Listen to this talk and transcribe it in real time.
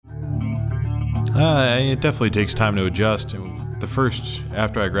It definitely takes time to adjust. The first,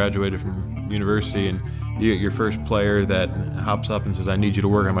 after I graduated from university, and you get your first player that hops up and says, I need you to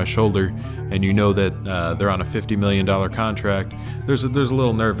work on my shoulder, and you know that they're on a $50 million contract, there's a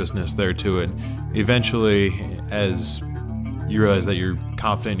little nervousness there to it. Eventually, as you realize that you're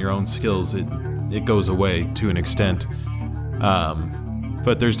confident in your own skills, it goes away to an extent.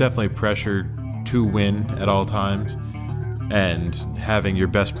 But there's definitely pressure to win at all times, and having your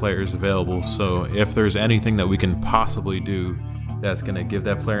best players available. So if there's anything that we can possibly do that's going to give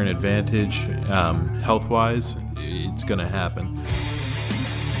that player an advantage health-wise, it's going to happen.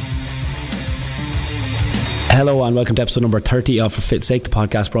 Hello and welcome to episode number 30 of For Fit's Sake, the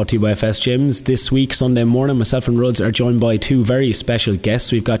podcast brought to you by FS Gyms. This week, Sunday morning, myself and Ruds are joined by two very special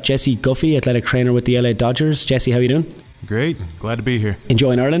guests. We've got Jesse Guffey, athletic trainer with the LA Dodgers. Jesse, how are you doing? Great. Glad to be here.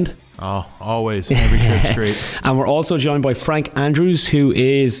 Enjoying Ireland? Oh, always. Every trip's great. And we're also joined by Frank Andrews, who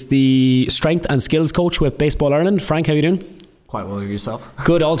is the strength and skills coach with Baseball Ireland. Frank, how are you doing? Quite well, yourself?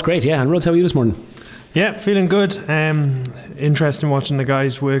 Good, all's great, yeah. And Ruds, how are you this morning? Yeah, feeling good. Interesting watching the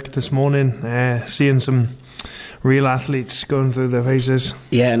guys work this morning, seeing some real athletes going through their paces.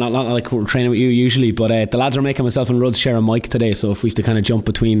 Yeah, not like we're training with you usually, but the lads are making myself and Ruds share a mic today, so if we have to kind of jump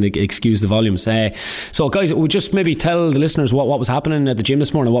between, excuse the volumes. So guys, we'll just maybe tell the listeners what was happening at the gym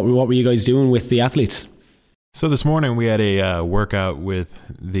this morning. What were you guys doing with the athletes? So this morning we had a workout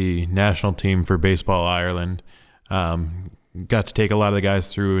with the national team for Baseball Ireland. Got to take a lot of the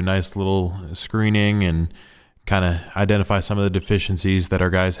guys through a nice little screening and kind of identify some of the deficiencies that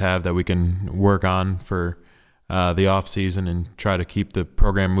our guys have that we can work on for the off season and try to keep the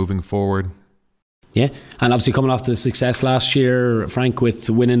program moving forward. Yeah, and obviously coming off the success last year, Frank, with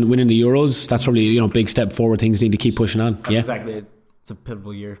winning the Euros, that's probably big step forward. Things need to keep pushing on. That's exactly it. It's a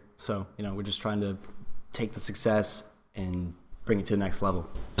pivotal year, so we're just trying to take the success and bring it to the next level.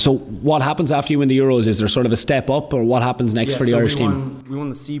 So what happens after you win the Euros? Is there sort of a step up, or what happens next for the Irish team? We won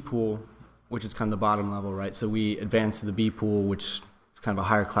the C pool, which is kind of the bottom level, right? So we advanced to the B pool, which is kind of a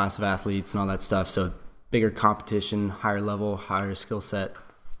higher class of athletes and all that stuff. So bigger competition, higher level, higher skill set.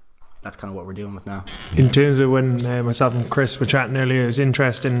 That's kind of what we're dealing with now. In terms of when myself and Chris were chatting earlier, it was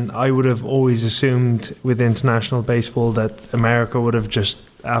interesting. I would have always assumed with international baseball that America would have just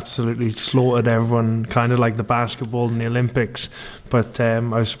absolutely slaughtered everyone, kind of like the basketball in the Olympics. But I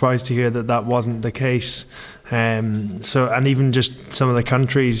was surprised to hear that wasn't the case. And even just some of the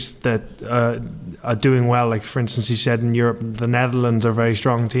countries that are doing well, like for instance, he said in Europe, the Netherlands are a very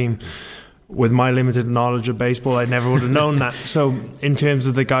strong team. With my limited knowledge of baseball, I never would have known that. So in terms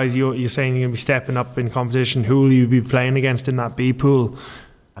of the guys you're saying you're going to be stepping up in competition, who will you be playing against in that B pool?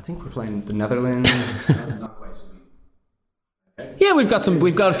 I think we're playing the Netherlands. Not quite. Yeah, we've got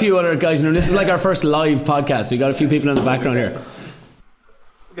a few other guys in there. This is like our first live podcast. We've got a few people in the background here.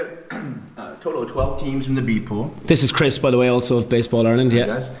 We've got a total of 12 teams in the B pool. This is Chris, by the way, also of Baseball Ireland.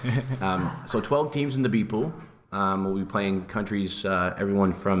 Yeah. So 12 teams in the B pool. We'll be playing countries,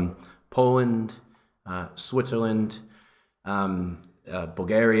 everyone from Poland, Switzerland,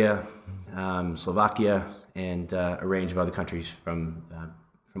 Bulgaria, Slovakia, and a range of other countries from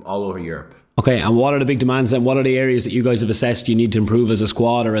all over Europe. Okay, and what are the big demands and what are the areas that you guys have assessed you need to improve as a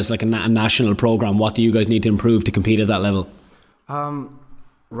squad or as like a national program? What do you guys need to improve to compete at that level?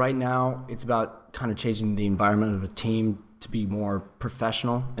 Right now, it's about kind of changing the environment of a team to be more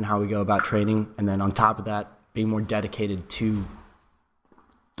professional in how we go about training, and then on top of that, being more dedicated to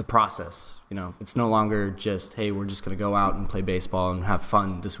the process. It's no longer just, hey, we're just going to go out and play baseball and have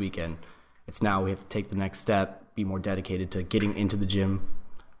fun this weekend. It's now we have to take the next step, be more dedicated to getting into the gym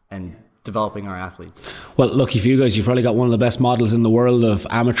and developing our athletes. Well, lucky for you guys, you've probably got one of the best models in the world of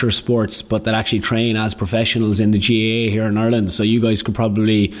amateur sports, but that actually train as professionals in the GAA here in Ireland. So you guys could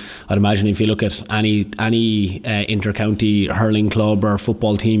probably, I'd imagine, if you look at any inter-county hurling club or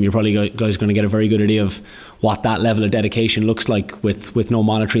football team, you're probably guys going to get a very good idea of what that level of dedication looks like with no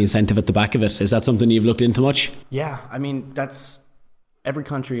monetary incentive at the back of it. Is that something you've looked into much? Yeah, I mean, every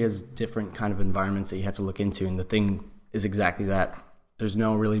country has different kind of environments that you have to look into, and the thing is exactly that. There's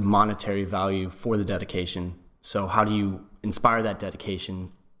no really monetary value for the dedication. So how do you inspire that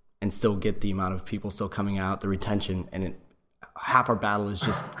dedication and still get the amount of people still coming out, the retention? And half our battle is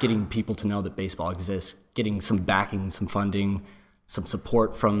just getting people to know that baseball exists, getting some backing, some funding, some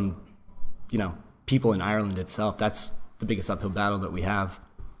support from, people in Ireland itself. That's the biggest uphill battle that we have.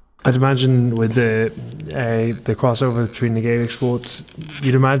 I'd imagine with the crossover between the Gaelic sports,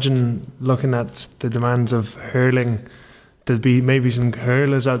 you'd imagine looking at the demands of hurling there'd be maybe some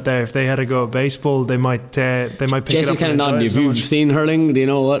hurlers out there. If they had to go at baseball, they might pick it up. Jesse's kind of nodding. If you've seen hurling, do you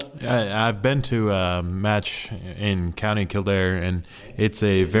know what? I've been to a match in County Kildare, and it's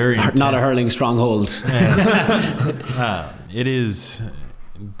a very not a hurling stronghold. It is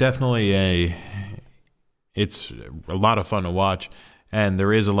definitely it's a lot of fun to watch, and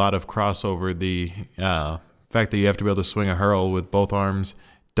there is a lot of crossover. The fact that you have to be able to swing a hurl with both arms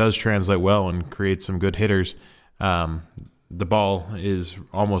does translate well and create some good hitters. The ball is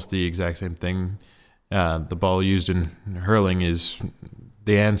almost the exact same thing. The ball used in hurling is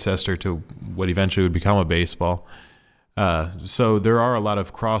the ancestor to what eventually would become a baseball. So there are a lot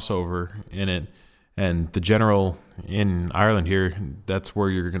of crossover in it. And the general in Ireland here, that's where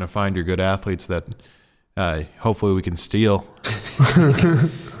you're going to find your good athletes that hopefully we can steal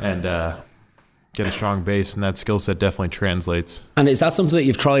and get a strong base, and that skill set definitely translates. And is that something that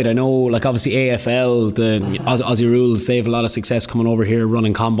you've tried? I know, like, obviously AFL, the Aussie Rules, they have a lot of success coming over here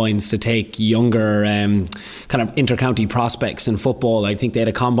running combines to take younger kind of inter-county prospects in football. I think they had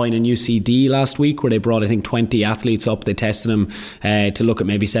a combine in UCD last week where they brought, I think, 20 athletes up. They tested them to look at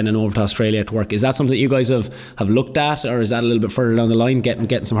maybe sending over to Australia to work. Is that something that you guys have looked at, or is that a little bit further down the line,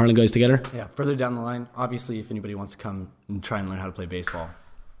 getting some hurling guys together? Yeah, further down the line. Obviously, if anybody wants to come and try and learn how to play baseball,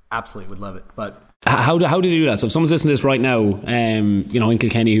 absolutely would love it. But how do you do that? So if someone's listening to this right now, in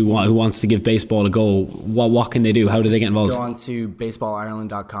Kilkenny who wants to give baseball a go, what can they do? How do they get involved? Go on to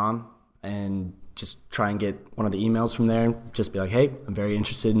baseballireland.com and just try and get one of the emails from there. Just be like, hey, I'm very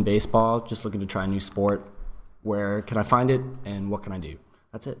interested in baseball, just looking to try a new sport. Where can I find it, and what can I do?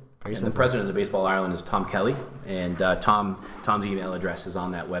 That's it. Very simple. The president of Baseball Ireland is Tom Kelly, and Tom's email address is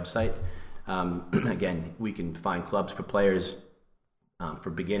on that website. Again, we can find clubs for players,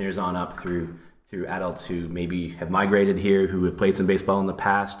 for beginners on up through adults who maybe have migrated here, who have played some baseball in the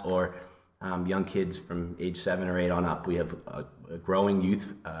past, or young kids from age 7 or 8 on up. We have a growing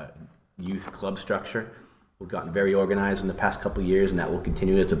youth club structure. We've gotten very organized in the past couple of years, and that will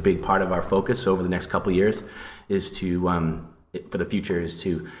continue. It's a big part of our focus over the next couple of years, is to for the future is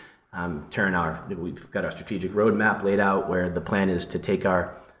to we've got our strategic roadmap laid out where the plan is to take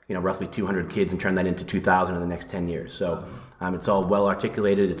our roughly 200 kids and turn that into 2,000 in the next 10 years. So it's all well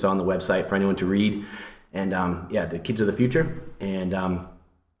articulated. It's on the website for anyone to read. And the kids are the future. And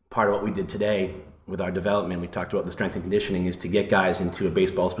part of what we did today with our development, we talked about the strength and conditioning, is to get guys into a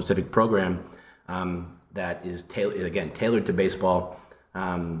baseball specific program that is tailored to baseball,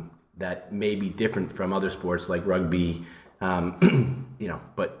 that may be different from other sports like rugby, but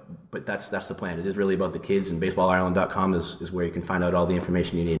that's the plan. It is really about the kids, and baseballireland.com is where you can find out all the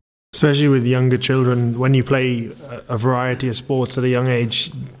information you need. Especially with younger children, when you play a variety of sports at a young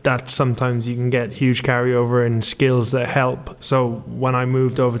age, that sometimes you can get huge carryover in skills that help. So when I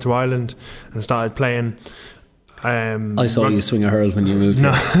moved over to Ireland and started playing, I saw you swing a hurl when you moved.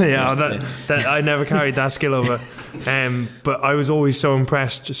 No, that I never carried that skill over. But I was always so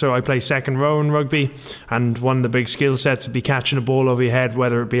impressed. So I play second row in rugby, and one of the big skill sets would be catching a ball over your head,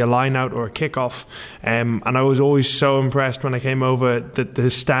 whether it be a line out or a kickoff. And I was always so impressed when I came over that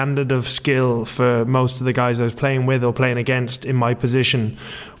the standard of skill for most of the guys I was playing with or playing against in my position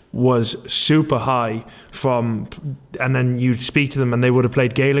was super high. And then you'd speak to them and they would have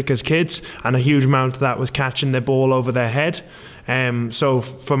played Gaelic as kids, and a huge amount of that was catching the ball over their head. So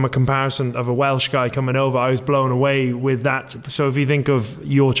from a comparison of a Welsh guy coming over, I was blown away with that. So if you think of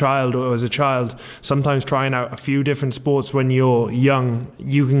your child or as a child, sometimes trying out a few different sports when you're young,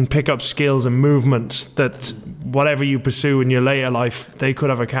 you can pick up skills and movements that whatever you pursue in your later life, they could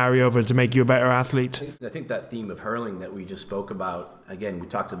have a carryover to make you a better athlete. I think that theme of hurling that we just spoke about, again, we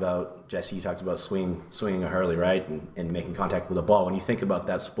talked about, Jesse, you talked about swinging a hurley, right? And making contact with a ball. When you think about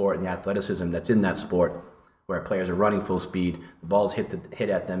that sport and the athleticism that's in that sport, where players are running full speed, the ball's hit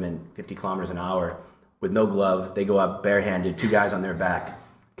at them in 50 kilometers an hour with no glove, they go up barehanded, 2 guys on their back,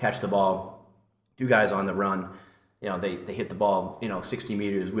 catch the ball, 2 guys on the run, they hit the ball, 60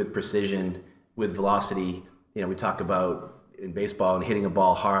 meters with precision, with velocity. We talk about in baseball and hitting a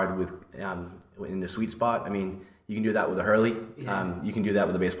ball hard with in the sweet spot. I mean, you can do that with a hurley. You can do that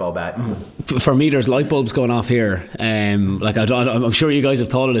with a baseball bat. For me, there's light bulbs going off here. I'm sure you guys have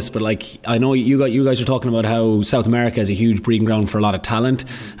thought of this, but I know you guys are talking about how South America is a huge breeding ground for a lot of talent,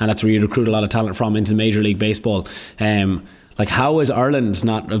 and that's where you recruit a lot of talent from into Major League Baseball. How is Ireland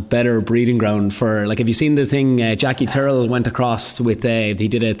not a better breeding ground for, have you seen the thing Jackie Tyrrell went across with, he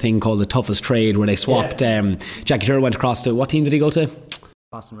did a thing called the toughest trade where they swapped, Jackie Tyrrell went across to, what team did he go to?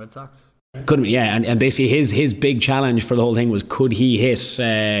 Boston Red Sox. Couldn't, and basically his big challenge for the whole thing was, could he hit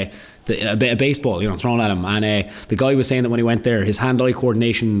the a baseball, thrown at him. And the guy was saying that when he went there, his hand-eye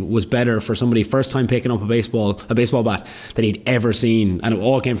coordination was better for somebody first time picking up a baseball bat that he'd ever seen, and it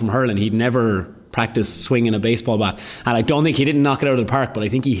all came from hurling. He'd never practiced swinging a baseball bat, and I don't think he didn't knock it out of the park, but I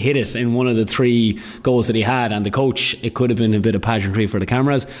think he hit it in one of the 3 goals that he had. And the coach, it could have been a bit of pageantry for the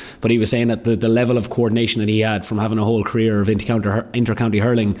cameras, but he was saying that the level of coordination that he had from having a whole career of inter-county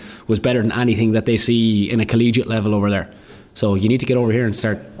hurling was better than anything that they see in a collegiate level over there. So you need to get over here and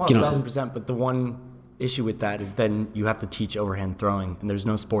start. 1,000%. But the one issue with that is then you have to teach overhand throwing, and there's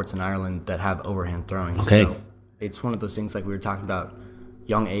no sports in Ireland that have overhand throwing. Okay. So it's one of those things like we were talking about,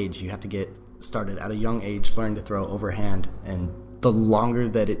 young age. You have to get started at a young age, learn to throw overhand, and the longer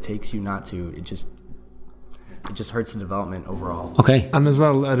that it takes you not to, it just hurts the development overall. Okay. And as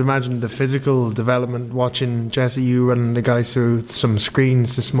well, I'd imagine the physical development, watching Jesse, you running the guys through some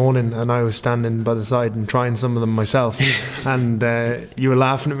screens this morning, and I was standing by the side and trying some of them myself. And you were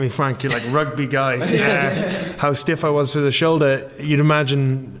laughing at me, Frank, you're like, rugby guy. How stiff I was through the shoulder. You'd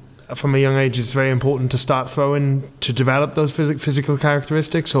imagine from a young age it's very important to start throwing to develop those physical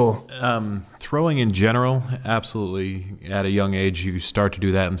characteristics, or? Throwing in general, absolutely. At a young age, you start to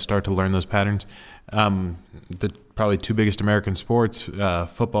do that and start to learn those patterns. The probably 2 biggest American sports,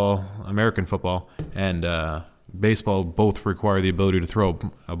 American football and baseball, both require the ability to throw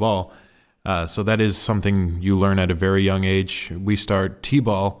a ball. So that is something you learn at a very young age. We start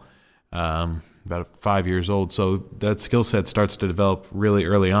T-ball about 5 years old, so that skill set starts to develop really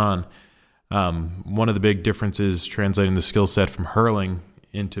early on. One of the big differences translating the skill set from hurling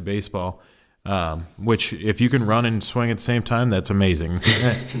into baseball, which if you can run and swing at the same time, that's amazing.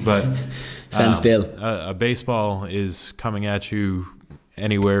 But stand still. A baseball is coming at you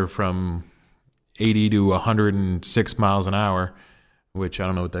anywhere from 80 to 106 miles an hour, which I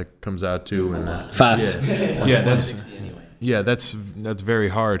don't know what that comes out to. And fast. That's very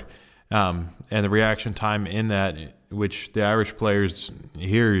hard. And the reaction time in that, which the Irish players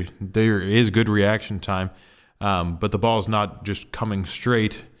here, there is good reaction time, but the ball's not just coming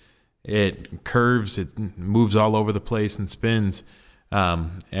straight. It curves, it moves all over the place and spins.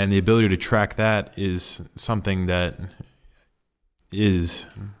 And the ability to track that is something that is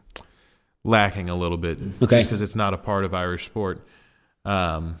lacking a little bit. Okay. Just because it's not a part of Irish sport.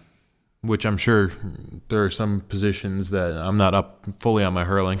 Which I'm sure there are some positions that I'm not up fully on my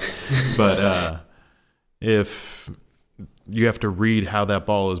hurling, but if you have to read how that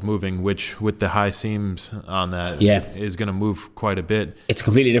ball is moving, which with the high seams on that is going to move quite a bit. It's a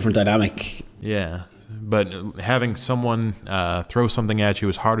completely different dynamic. Yeah, but having someone throw something at you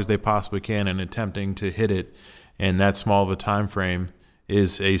as hard as they possibly can and attempting to hit it in that small of a time frame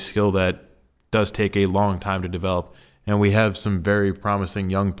is a skill that does take a long time to develop. And we have some very promising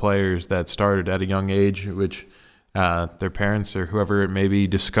young players that started at a young age, which their parents or whoever it may be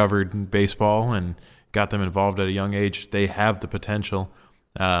discovered baseball and got them involved at a young age. They have the potential.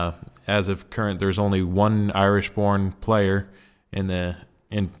 As of current, there's only one Irish-born player in the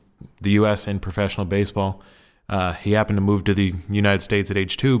U.S. in professional baseball. He happened to move to the United States at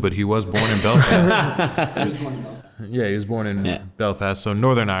age 2, but he was born in Belfast. Yeah, he was born in Belfast, so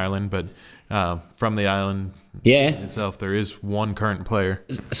Northern Ireland, but from the island itself, there is one current player.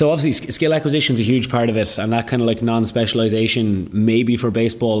 So obviously skill acquisition is a huge part of it, and that kind of like non-specialization, maybe for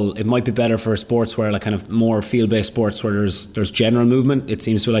baseball it might be better for sports where like kind of more field-based sports where there's general movement. It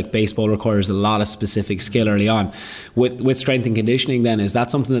seems to be like baseball requires a lot of specific skill early on. With strength and conditioning then, is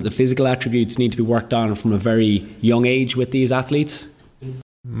that something that the physical attributes need to be worked on from a very young age with these athletes?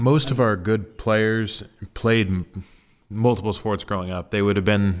 Most of our good players played multiple sports growing up. They would have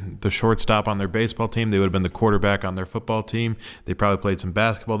been the shortstop on their baseball team. They would have been the quarterback on their football team. They probably played some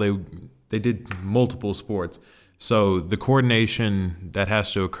basketball. They did multiple sports. So the coordination that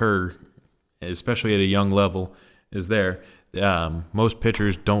has to occur, especially at a young level, is there. Most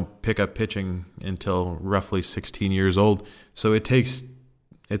pitchers don't pick up pitching until roughly 16 years old. So it's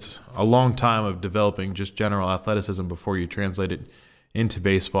a long time of developing just general athleticism before you translate it into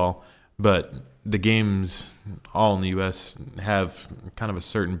baseball. But the games all in the U.S. have kind of a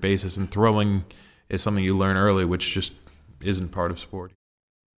certain basis, and throwing is something you learn early, which just isn't part of sport.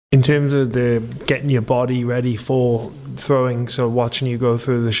 In terms of the getting your body ready for throwing, so watching you go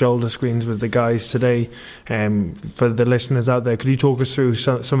through the shoulder screens with the guys today, for the listeners out there, could you talk us through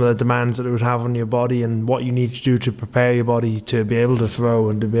some of the demands that it would have on your body and what you need to do to prepare your body to be able to throw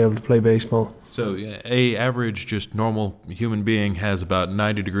and to be able to play baseball? So a average, just normal human being has about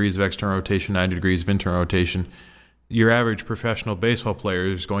 90 degrees of external rotation, 90 degrees of internal rotation. Your average professional baseball player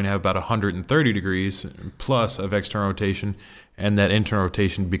is going to have about 130 degrees plus of external rotation, and that internal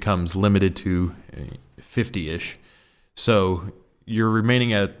rotation becomes limited to 50-ish. So you're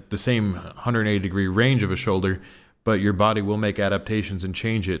remaining at the same 180 degree range of a shoulder, but your body will make adaptations and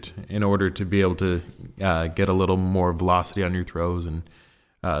change it in order to be able to get a little more velocity on your throws and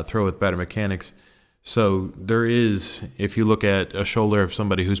throw with better mechanics. So there is, if you look at a shoulder of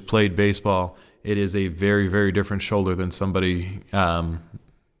somebody who's played baseball, it is a very, very different shoulder than somebody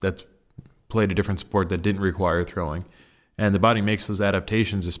that's played a different sport that didn't require throwing. And the body makes those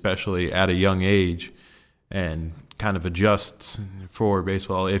adaptations, especially at a young age, and kind of adjusts for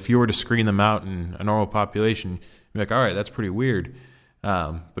baseball. If you were to screen them out in a normal population, you'd be like, all right, that's pretty weird.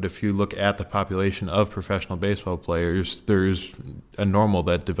 But if you look at the population of professional baseball players, there's a normal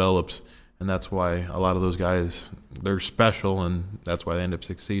that develops, and that's why a lot of those guys, they're special, and that's why they end up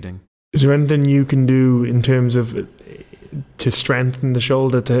succeeding. Is there anything you can do in terms of to strengthen the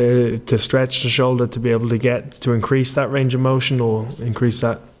shoulder, to stretch the shoulder, to be able to increase that range of motion or increase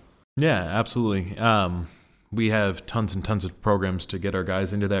that? Yeah, absolutely. We have tons and tons of programs to get our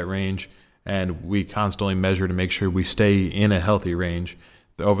guys into that range, and we constantly measure to make sure we stay in a healthy range.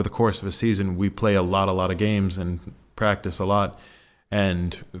 Over the course of a season, we play a lot of games and practice a lot,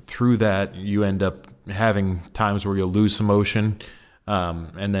 and through that, you end up having times where you'll lose some motion.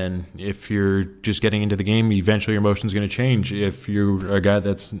 And then if you're just getting into the game, eventually your motion's going to change. If you're a guy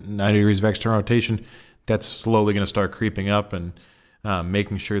that's 90 degrees of external rotation, that's slowly going to start creeping up, and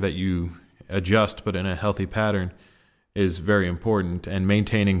making sure that you adjust but in a healthy pattern is very important. And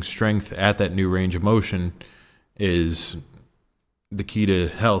maintaining strength at that new range of motion is the key to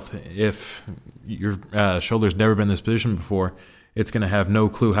health. If your shoulder's never been in this position before, it's going to have no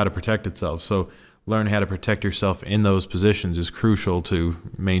clue how to protect itself. So learning how to protect yourself in those positions is crucial to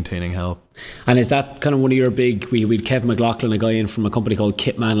maintaining health. And is that kind of one of your big, we had Kevin McLaughlin, a guy in from a company called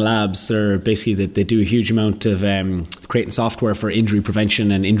Kitman Labs. They're basically, they do a huge amount of creating software for injury prevention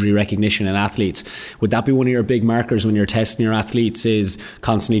and injury recognition in athletes. Would that be one of your big markers when you're testing your athletes, is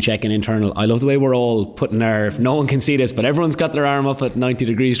constantly checking internal? I love the way we're all putting no one can see this, but everyone's got their arm up at 90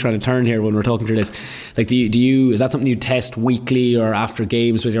 degrees trying to turn here when we're talking through this. Like, do you is that something you test weekly or after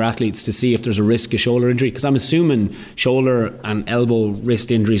games with your athletes to see if there's a risk of shoulder injury? Because I'm assuming shoulder and elbow wrist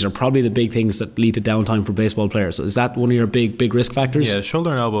injuries are probably the big things that lead to downtime for baseball players. So is that one of your big risk factors? Yeah, shoulder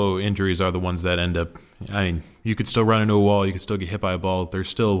and elbow injuries are the ones that end up, I mean, you could still run into a wall, you could still get hit by a ball. There's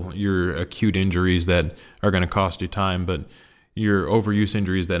still your acute injuries that are going to cost you time, but your overuse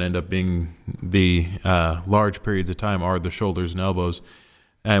injuries that end up being the large periods of time are the shoulders and elbows.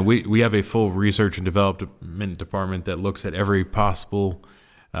 And we have a full research and development department that looks at every possible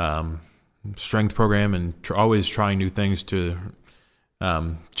strength program and always trying new things to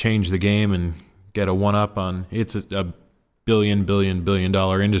change the game and get a one-up on. It's a billion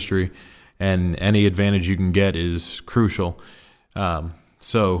dollar industry, and any advantage you can get is crucial.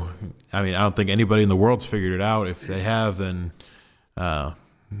 So, I mean, I don't think anybody in the world's figured it out. If they have, then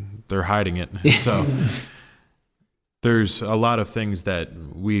they're hiding it. So there's a lot of things that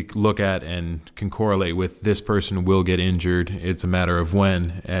we look at and can correlate with. This person will get injured. It's a matter of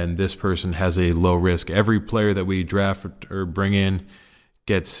when, and this person has a low risk. Every player that we draft or bring in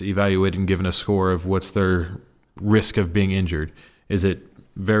gets evaluated and given a score of what's their risk of being injured. Is it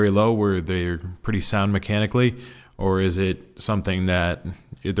very low where they're pretty sound mechanically, or is it something that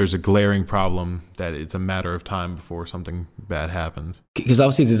there's a glaring problem that it's a matter of time before something bad happens? Because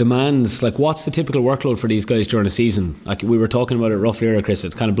obviously the demands, like, what's the typical workload for these guys during the season? Like, we were talking about it roughly earlier, Chris.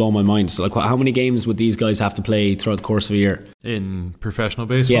 It's kind of blown my mind. So, like, how many games would these guys have to play throughout the course of a year in professional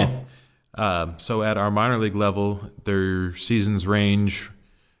baseball? Yeah. So at our minor league level, their seasons range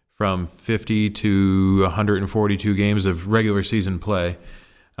from 50 to 142 games of regular season play.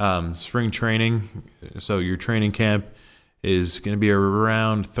 Spring training, so your training camp is going to be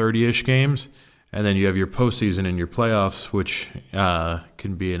around 30-ish games, and then you have your postseason and your playoffs, which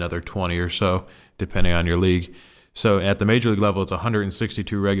can be another 20 or so, depending on your league. So at the major league level, it's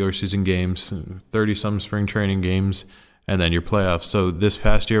 162 regular season games, 30-some spring training games, and then your playoffs. So this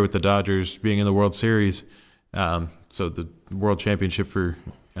past year with the Dodgers being in the World Series, so the World Championship for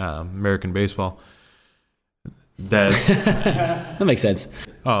American baseball, that makes sense.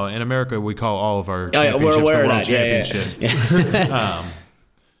 Oh, in America, we call all of our championships we're aware the World of that. Championship. Yeah.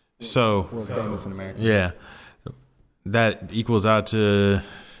 So, it's famous in America. Yeah, that equals out to,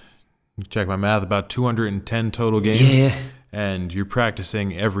 check my math, about 210 total games. Yeah. And you're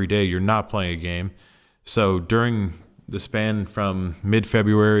practicing every day. You're not playing a game. So during the span from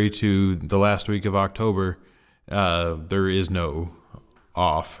mid-February to the last week of October, there is no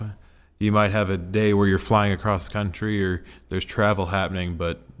off. You might have a day where you're flying across the country or there's travel happening,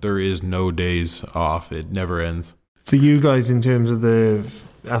 but there is no days off. It never ends. For you guys, in terms of the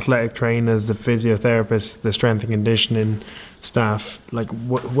athletic trainers, the physiotherapists, the strength and conditioning staff, like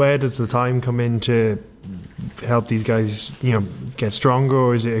where does the time come in to help these guys, get stronger,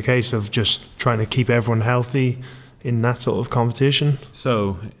 or is it a case of just trying to keep everyone healthy in that sort of competition?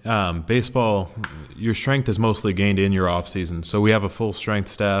 So baseball, your strength is mostly gained in your off season. So we have a full strength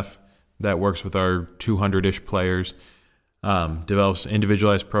staff that works with our 200-ish players, develops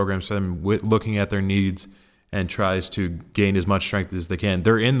individualized programs for them, looking at their needs, and tries to gain as much strength as they can.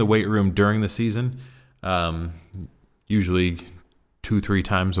 They're in the weight room during the season, usually 2-3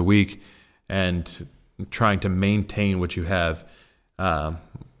 times a week, and trying to maintain what you have.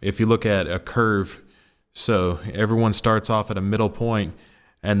 If you look at a curve, so everyone starts off at a middle point,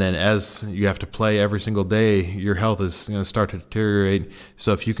 and then as you have to play every single day, your health is going to start to deteriorate.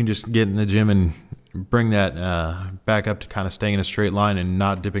 So if you can just get in the gym and bring that back up to kind of staying in a straight line and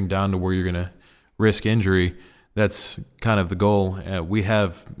not dipping down to where you're going to risk injury, that's kind of the goal. We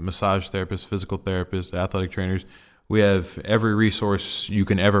have massage therapists, physical therapists, athletic trainers. We have every resource you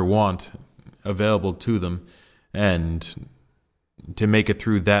can ever want available to them. And to make it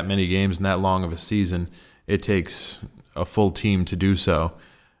through that many games and that long of a season, it takes a full team to do so.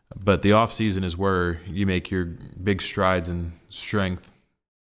 But the off season is where you make your big strides in strength.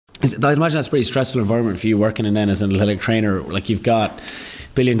 I'd imagine that's a pretty stressful environment for you working in then as an athletic trainer. Like, you've got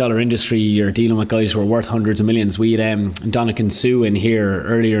billion-dollar industry, you're dealing with guys who are worth hundreds of millions. We had Donegan Sue in here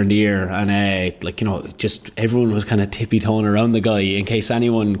earlier in the year, and just everyone was kind of tippy-toeing around the guy in case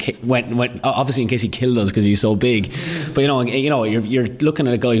anyone went obviously in case he killed us because he's so big. But you're looking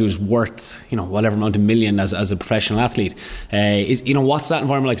at a guy who's worth whatever amount of million as a professional athlete. What's that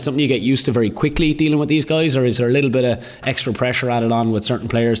environment like? Something you get used to very quickly dealing with these guys, or is there a little bit of extra pressure added on with certain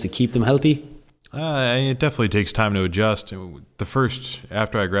players to keep them healthy? It definitely takes time to adjust.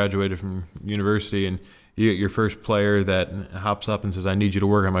 After I graduated from university, and you get your first player that hops up and says, "I need you to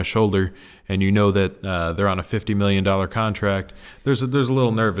work on my shoulder," and you know that they're on a $50 million contract, there's a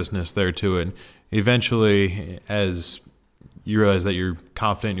little nervousness there to it. Eventually, as you realize that you're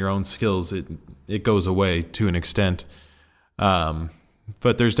confident in your own skills, it goes away to an extent.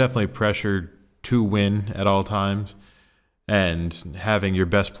 But there's definitely pressure to win at all times, and having your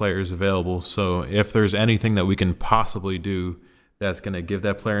best players available. So if there's anything that we can possibly do that's going to give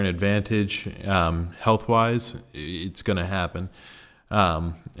that player an advantage health-wise, it's going to happen.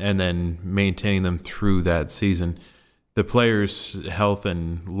 And then maintaining them through that season. The player's health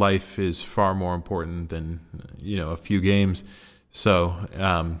and life is far more important than a few games. So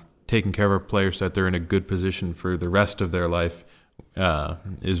taking care of our players so that they're in a good position for the rest of their life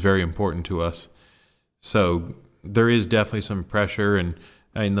is very important to us. So there is definitely some pressure, and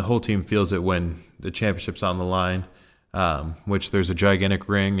the whole team feels it when the championship's on the line, which there's a gigantic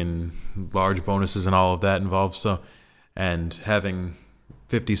ring and large bonuses and all of that involved. So, and having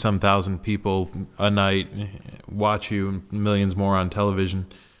 50-some thousand people a night watch you and millions more on television,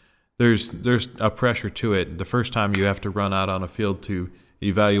 there's a pressure to it. The first time you have to run out on a field to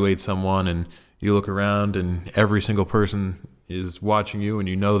evaluate someone, and you look around and every single person is watching you, and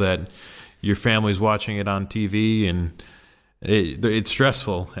you know that your family's watching it on TV, and it's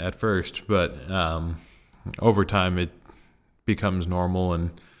stressful at first, but over time it becomes normal, and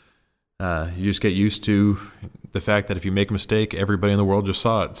you just get used to the fact that if you make a mistake, everybody in the world just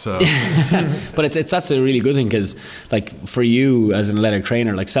saw it. So, but that's a really good thing, because for you as an athletic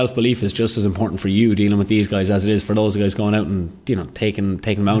trainer, self-belief is just as important for you dealing with these guys as it is for those guys going out and taking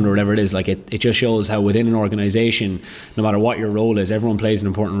them out or whatever it is. It just shows how within an organisation, no matter what your role is, everyone plays an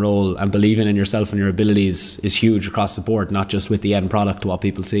important role, and believing in yourself and your abilities is huge across the board, not just with the end product, what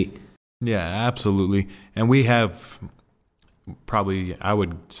people see. Yeah, absolutely. And we have probably, I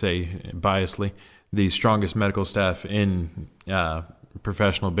would say biasly, the strongest medical staff in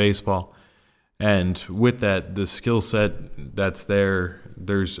professional baseball. And with that, the skill set that's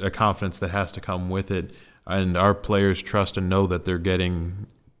there's a confidence that has to come with it. And our players trust and know that they're getting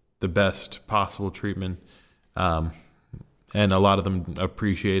the best possible treatment. And a lot of them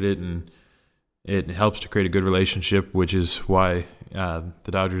appreciate it, and it helps to create a good relationship, which is why the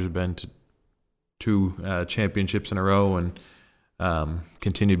Dodgers have been to 2 championships in a row, and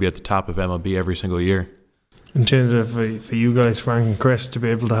continue to be at the top of MLB every single year. In terms of for you guys, Frank and Chris, to be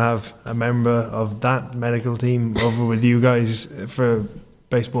able to have a member of that medical team over with you guys for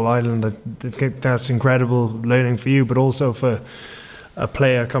Baseball Island, that's incredible learning for you, but also for a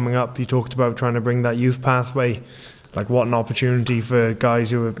player coming up. You talked about trying to bring that youth pathway. What an opportunity for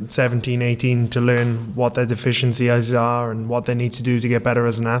guys who are 17, 18 to learn what their deficiencies are and what they need to do to get better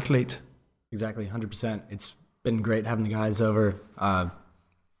as an athlete. Exactly, 100%. It's been great having the guys over.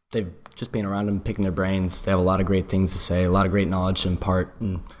 they've just been around them, picking their brains. They have a lot of great things to say, a lot of great knowledge to impart,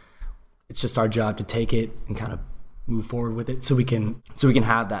 and it's just our job to take it and kind of move forward with it, so we can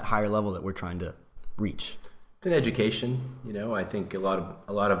have that higher level that we're trying to reach. It's an education, I think all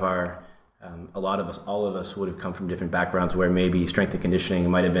of us would have come from different backgrounds where maybe strength and conditioning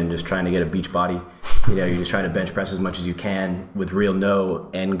might have been just trying to get a beach body. You're just trying to bench press as much as you can with real no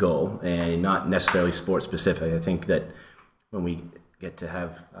end goal and not necessarily sport specific. I think that when we get to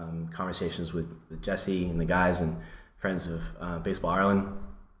have conversations with Jesse and the guys and friends of Baseball Ireland,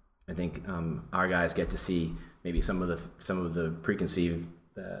 I think our guys get to see maybe some of the preconceived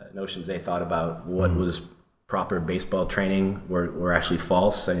notions they thought about what was proper baseball training were actually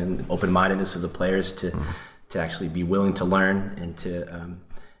false, and open-mindedness of the players to actually be willing to learn and to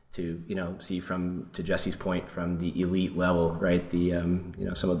see to Jesse's point, from the elite level, right? The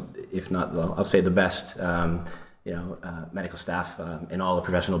some of, if not, I'll say the best medical staff in all of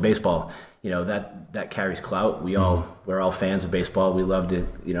professional baseball. That carries clout. We're all fans of baseball. We love to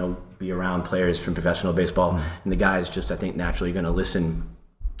be around players from professional baseball, and the guys just, I think, naturally going to listen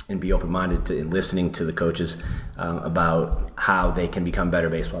and be open-minded to listening to the coaches about how they can become better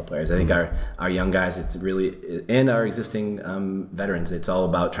baseball players. I think our young guys, it's really, and our existing veterans, it's all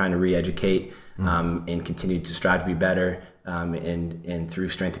about trying to re-educate and continue to strive to be better and through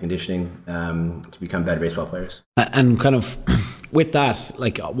strength and conditioning to become better baseball players. And kind of with that,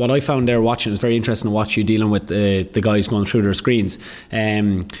 like what I found there watching, it's very interesting to watch you dealing with the guys going through their screens.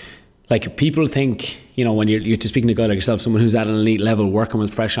 Like people think, when you're speaking to a guy like yourself, someone who's at an elite level, working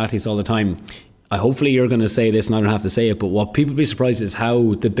with professional athletes all the time, hopefully you're going to say this and I don't have to say it, but what people be surprised is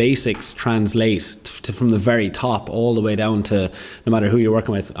how the basics translate from the very top all the way down to no matter who you're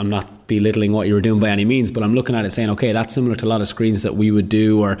working with. I'm not belittling what you were doing by any means, but I'm looking at it saying, okay, that's similar to a lot of screens that we would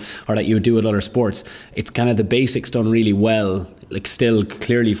do or that you would do with other sports. It's kind of the basics done really well, like still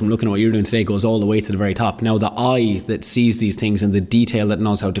clearly from looking at what you're doing today goes all the way to the very top. Now the eye that sees these things and the detail that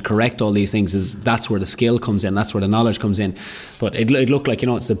knows how to correct all these things, that's where the skill comes in, that's where the knowledge comes in. But it looked like,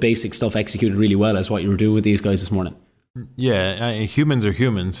 it's the basic stuff executed really well as what you were doing with these guys this morning. Yeah, humans are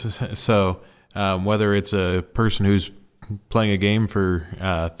humans. So whether it's a person who's playing a game for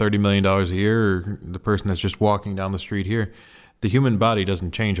 $30 million a year or the person that's just walking down the street here, the human body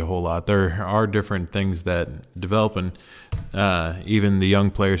doesn't change a whole lot. There are different things that develop, and even the young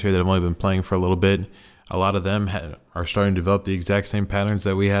players here that have only been playing for a little bit, a lot of them are starting to develop the exact same patterns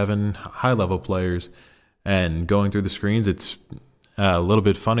that we have in high-level players. And going through the screens, it's a little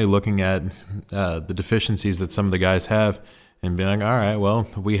bit funny looking at the deficiencies that some of the guys have and being like, all right, well,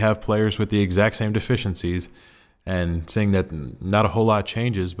 we have players with the exact same deficiencies, and seeing that not a whole lot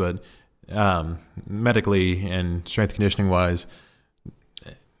changes, but medically and strength conditioning wise,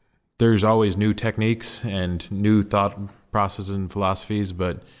 there's always new techniques and new thought processes and philosophies,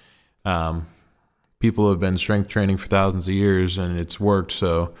 but people have been strength training for thousands of years and it's worked,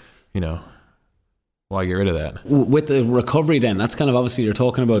 so why get rid of that? With the recovery then, that's kind of, obviously you're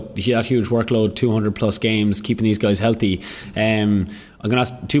talking about that huge workload, 200 plus games, keeping these guys healthy. I'm going to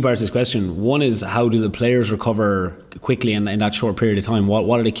ask two parts of this question. One is, how do the players recover quickly in that short period of time?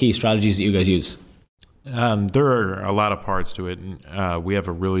 What are the key strategies that you guys use? There are a lot of parts to it. We have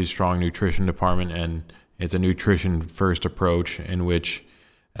a really strong nutrition department, and it's a nutrition first approach in which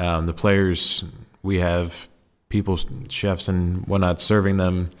the players, we have people, chefs and whatnot, serving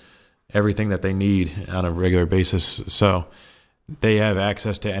them everything that they need on a regular basis. So they have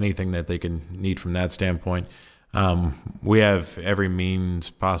access to anything that they can need from that standpoint. We have every means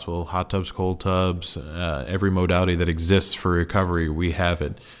possible, hot tubs, cold tubs, every modality that exists for recovery, we have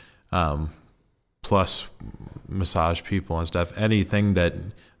it. Plus massage people and stuff. Anything that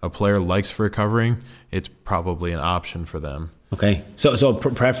a player likes for recovering, it's probably an option for them. Okay, so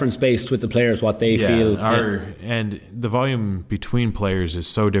preference based with the players, what they feel. And the volume between players is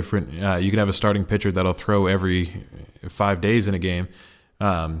so different. You can have a starting pitcher that'll throw every 5 days in a game,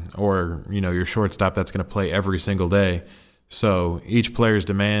 or your shortstop that's going to play every single day. So each player's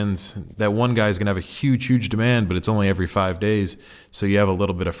demands, that one guy's going to have a huge demand, but it's only every 5 days. So you have a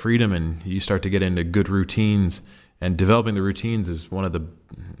little bit of freedom, and you start to get into good routines. And developing the routines is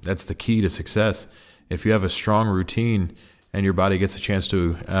that's the key to success. If you have a strong routine and your body gets a chance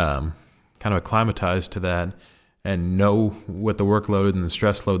to kind of acclimatize to that and know what the workload and the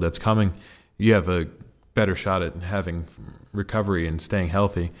stress load that's coming, you have a better shot at having recovery and staying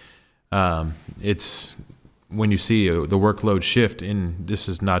healthy. It's when you see the workload shift, and this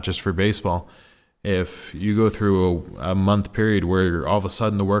is not just for baseball, if you go through a month period where all of a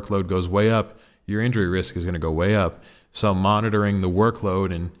sudden the workload goes way up, your injury risk is going to go way up. So monitoring the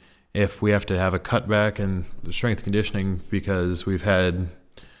workload, and if we have to have a cutback in the strength conditioning because we've had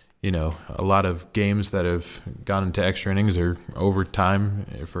a lot of games that have gone into extra innings or overtime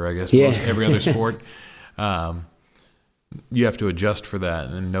for, I guess, most every other sport. You have to adjust for that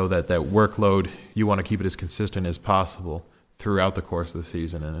and know that workload, you want to keep it as consistent as possible throughout the course of the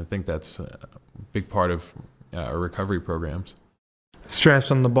season. And I think that's a big part of our recovery programs. Stress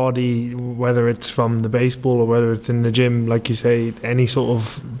on the body, whether it's from the baseball or whether it's in the gym, like you say, any sort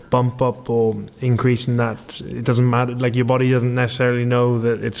of bump up or increase in that, it doesn't matter. Like, your body doesn't necessarily know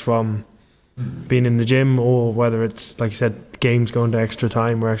that it's from being in the gym, or whether it's, like you said, games going to extra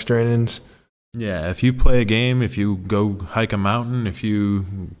time or extra innings. Yeah, if you play a game, if you go hike a mountain, if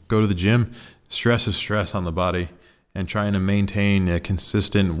you go to the gym, stress is stress on the body, and trying to maintain a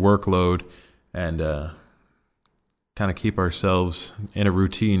consistent workload and kind of keep ourselves in a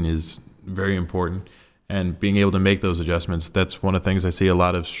routine is very important. And being able to make those adjustments, that's one of the things I see a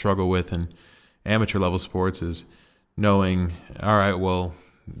lot of struggle with in amateur level sports, is knowing, all right, well,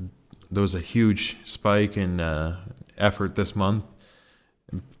 there was a huge spike in effort this month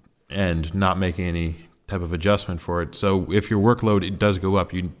and not making any type of adjustment for it. So if your workload, it does go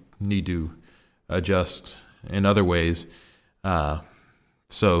up, you need to adjust in other ways.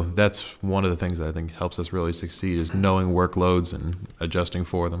 So that's one of the things that I think helps us really succeed, is knowing workloads and adjusting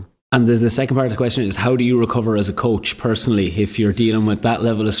for them. And the second part of the question is, how do you recover as a coach personally if you're dealing with that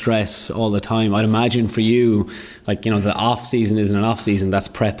level of stress all the time? I'd imagine for you, like, the off season isn't an off season, that's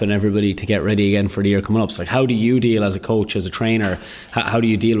prepping everybody to get ready again for the year coming up. So, like, how do you deal as a coach, as a trainer? How do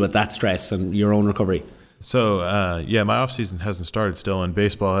you deal with that stress and your own recovery? So, my off season hasn't started still, and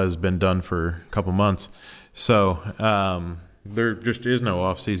baseball has been done for a couple months. So, there just is no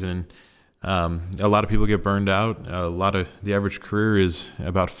off season. A lot of people get burned out. The average career is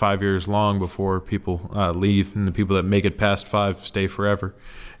about 5 years long before people leave, and the people that make it past 5 stay forever.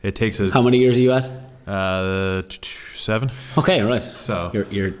 It takes How many years are you at? 7. Okay, right. So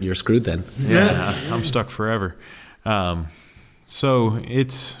you're screwed then. Yeah, I'm stuck forever. So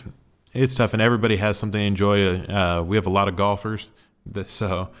it's tough, and everybody has something to enjoy. We have a lot of golfers,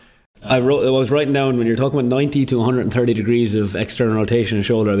 I was writing down, when you're talking about 90 to 130 degrees of external rotation and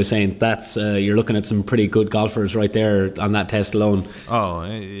shoulder, I was saying that's you're looking at some pretty good golfers right there on that test alone.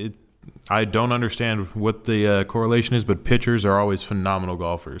 I don't understand what the correlation is, but pitchers are always phenomenal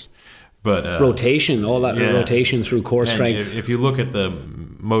golfers. But rotation, all that rotation through core strength. If you look at the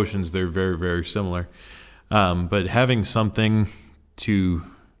motions, they're very, very similar. But having something to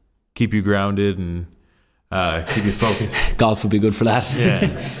keep you grounded and keep you focused. Golf would be good for that.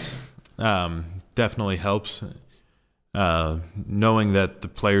 Yeah. Definitely helps. Knowing that the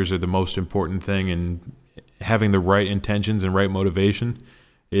players are the most important thing, and having the right intentions and right motivation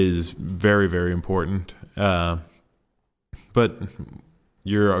is very, very important. But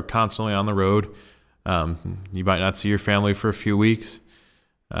you're constantly on the road. You might not see your family for a few weeks.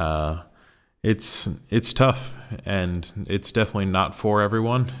 It's tough, and it's definitely not for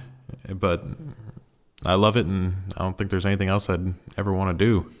everyone. But I love it, and I don't think there's anything else I'd ever want to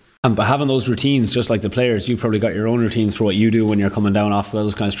do. And by having those routines, just like the players, you've probably got your own routines for what you do when you're coming down off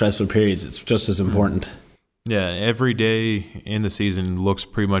those kind of stressful periods. It's just as important. Yeah, every day in the season looks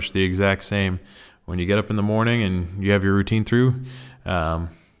pretty much the exact same. When you get up in the morning and you have your routine through,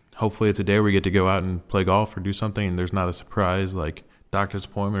 hopefully it's a day where you get to go out and play golf or do something, and there's not a surprise like doctor's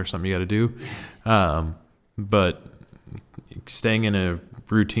appointment or something you got to do. But staying in a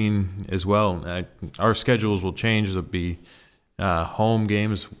routine as well. Our schedules will change. It'll be home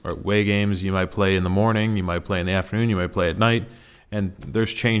games or away games. You might play in the morning, you might play in the afternoon, you might play at night, and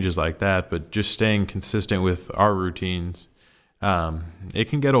there's changes like that. But just staying consistent with our routines, it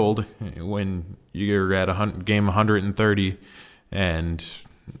can get old when you're at game 130 and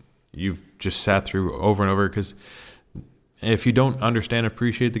you've just sat through over and over. Because if you don't understand and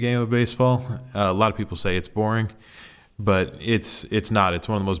appreciate the game of baseball, a lot of people say it's boring, but it's not. It's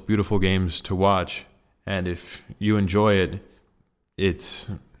one of the most beautiful games to watch, and if you enjoy it, it's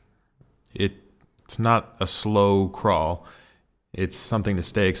not a slow crawl. It's something to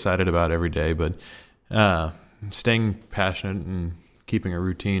stay excited about every day. But staying passionate and keeping a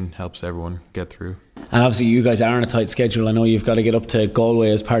routine helps everyone get through. And obviously you guys are on a tight schedule. I know you've got to get up to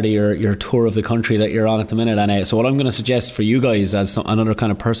Galway as part of your tour of the country that you're on at the minute. And so what I'm going to suggest for you guys as another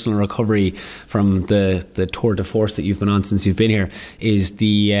kind of personal recovery from the tour de force that you've been on since you've been here is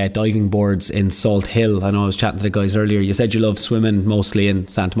the diving boards in Salt Hill. I know I was chatting to the guys earlier. You said you love swimming mostly in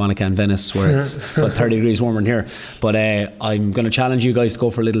Santa Monica and Venice, where it's about 30 degrees warmer than here. But I'm going to challenge you guys to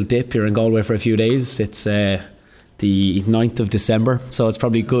go for a little dip. You're in Galway for a few days. It's the 9th of December, so it's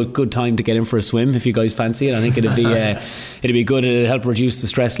probably good time to get in for a swim if you guys fancy it. I think it'd be good, and it'd help reduce the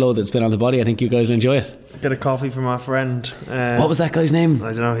stress load that's been on the body. I think you guys will enjoy it. get a coffee from our friend. What was that guy's name? I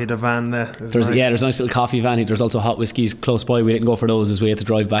don't know. He had a van there. There's a nice little coffee van. There's also hot whiskies close by. We didn't go for those as we had to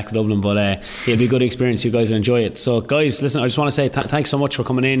drive back to Dublin, but it'll be a good experience. You guys will enjoy it. So guys, listen, I just want to say thanks so much for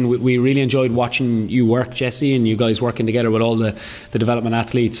coming in. We really enjoyed watching you work, Jesse, and you guys working together with all the development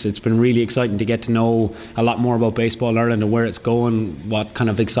athletes. It's been really exciting to get to know a lot more about baseball in Ireland and where it's going, what kind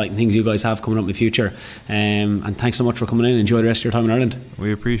of exciting things you guys have coming up in the future. And thanks so much for coming in. Enjoy the rest of your time in Ireland.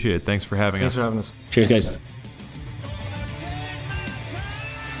 We appreciate it. Thanks for having us. Thanks for having us. Cheers, guys.